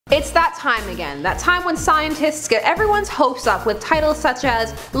It's that time again, that time when scientists get everyone's hopes up with titles such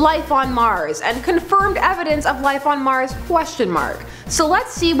as Life on Mars and Confirmed Evidence of Life on Mars ? So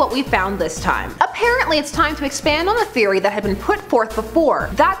let's see what we found this time. Apparently it's time to expand on a theory that had been put forth before.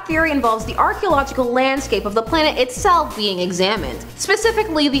 That theory involves the archaeological landscape of the planet itself being examined,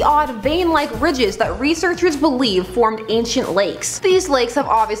 specifically the odd vein-like ridges that researchers believe formed ancient lakes. These lakes have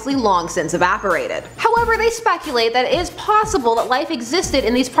obviously long since evaporated. However, they speculate that it is possible that life existed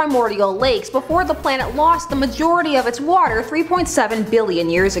in these primordial lakes before the planet lost the majority of its water 3.7 billion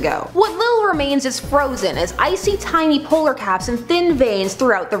years ago. What little remains is frozen as icy tiny polar caps and thin veins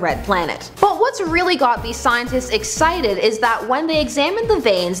throughout the red planet. But what's really got these scientists excited is that when they examined the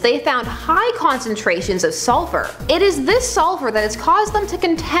veins, they found high concentrations of sulfur. It is this sulfur that has caused them to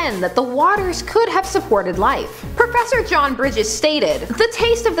contend that the waters could have supported life. Professor John Bridges stated, "The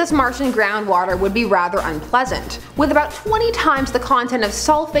taste of this Martian groundwater would be rather unpleasant, with about 20 times the content of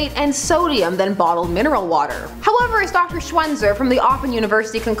sulfate and sodium than bottled mineral water." However, as Dr. Schwenzer from the Open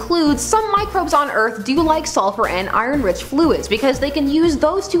University concludes, some microbes on Earth do like sulfur and iron-rich fluids because they can use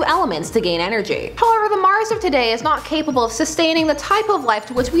those two elements to gain energy. However, the Mars of today is not capable of sustaining the type of life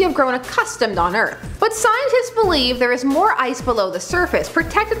to which we have grown accustomed on Earth. But scientists believe there is more ice below the surface,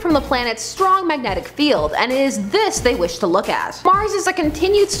 protected from the planet's strong magnetic field, and it is this they wish to look at. Mars is a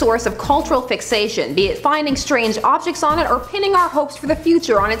continued source of cultural fixation, be it finding strange objects on it or pinning our hopes for the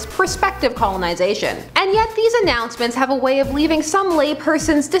future on its prospective colonization. And yet these announcements have a way of leaving some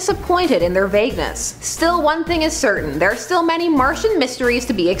laypersons disappointed in their vagueness. Still, one thing is certain, there are still many Martian mysteries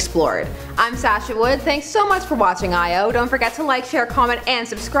to be explored. I'm Sasha Wood, thanks so much for watching IO. Don't forget to like, share, comment, and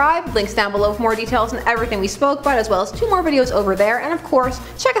subscribe. Links down below for more details on everything we spoke about, as well as 2 more videos over there. And of course,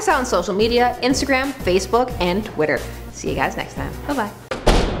 check us out on social media, Instagram, Facebook, and Twitter. See you guys next time. Bye bye.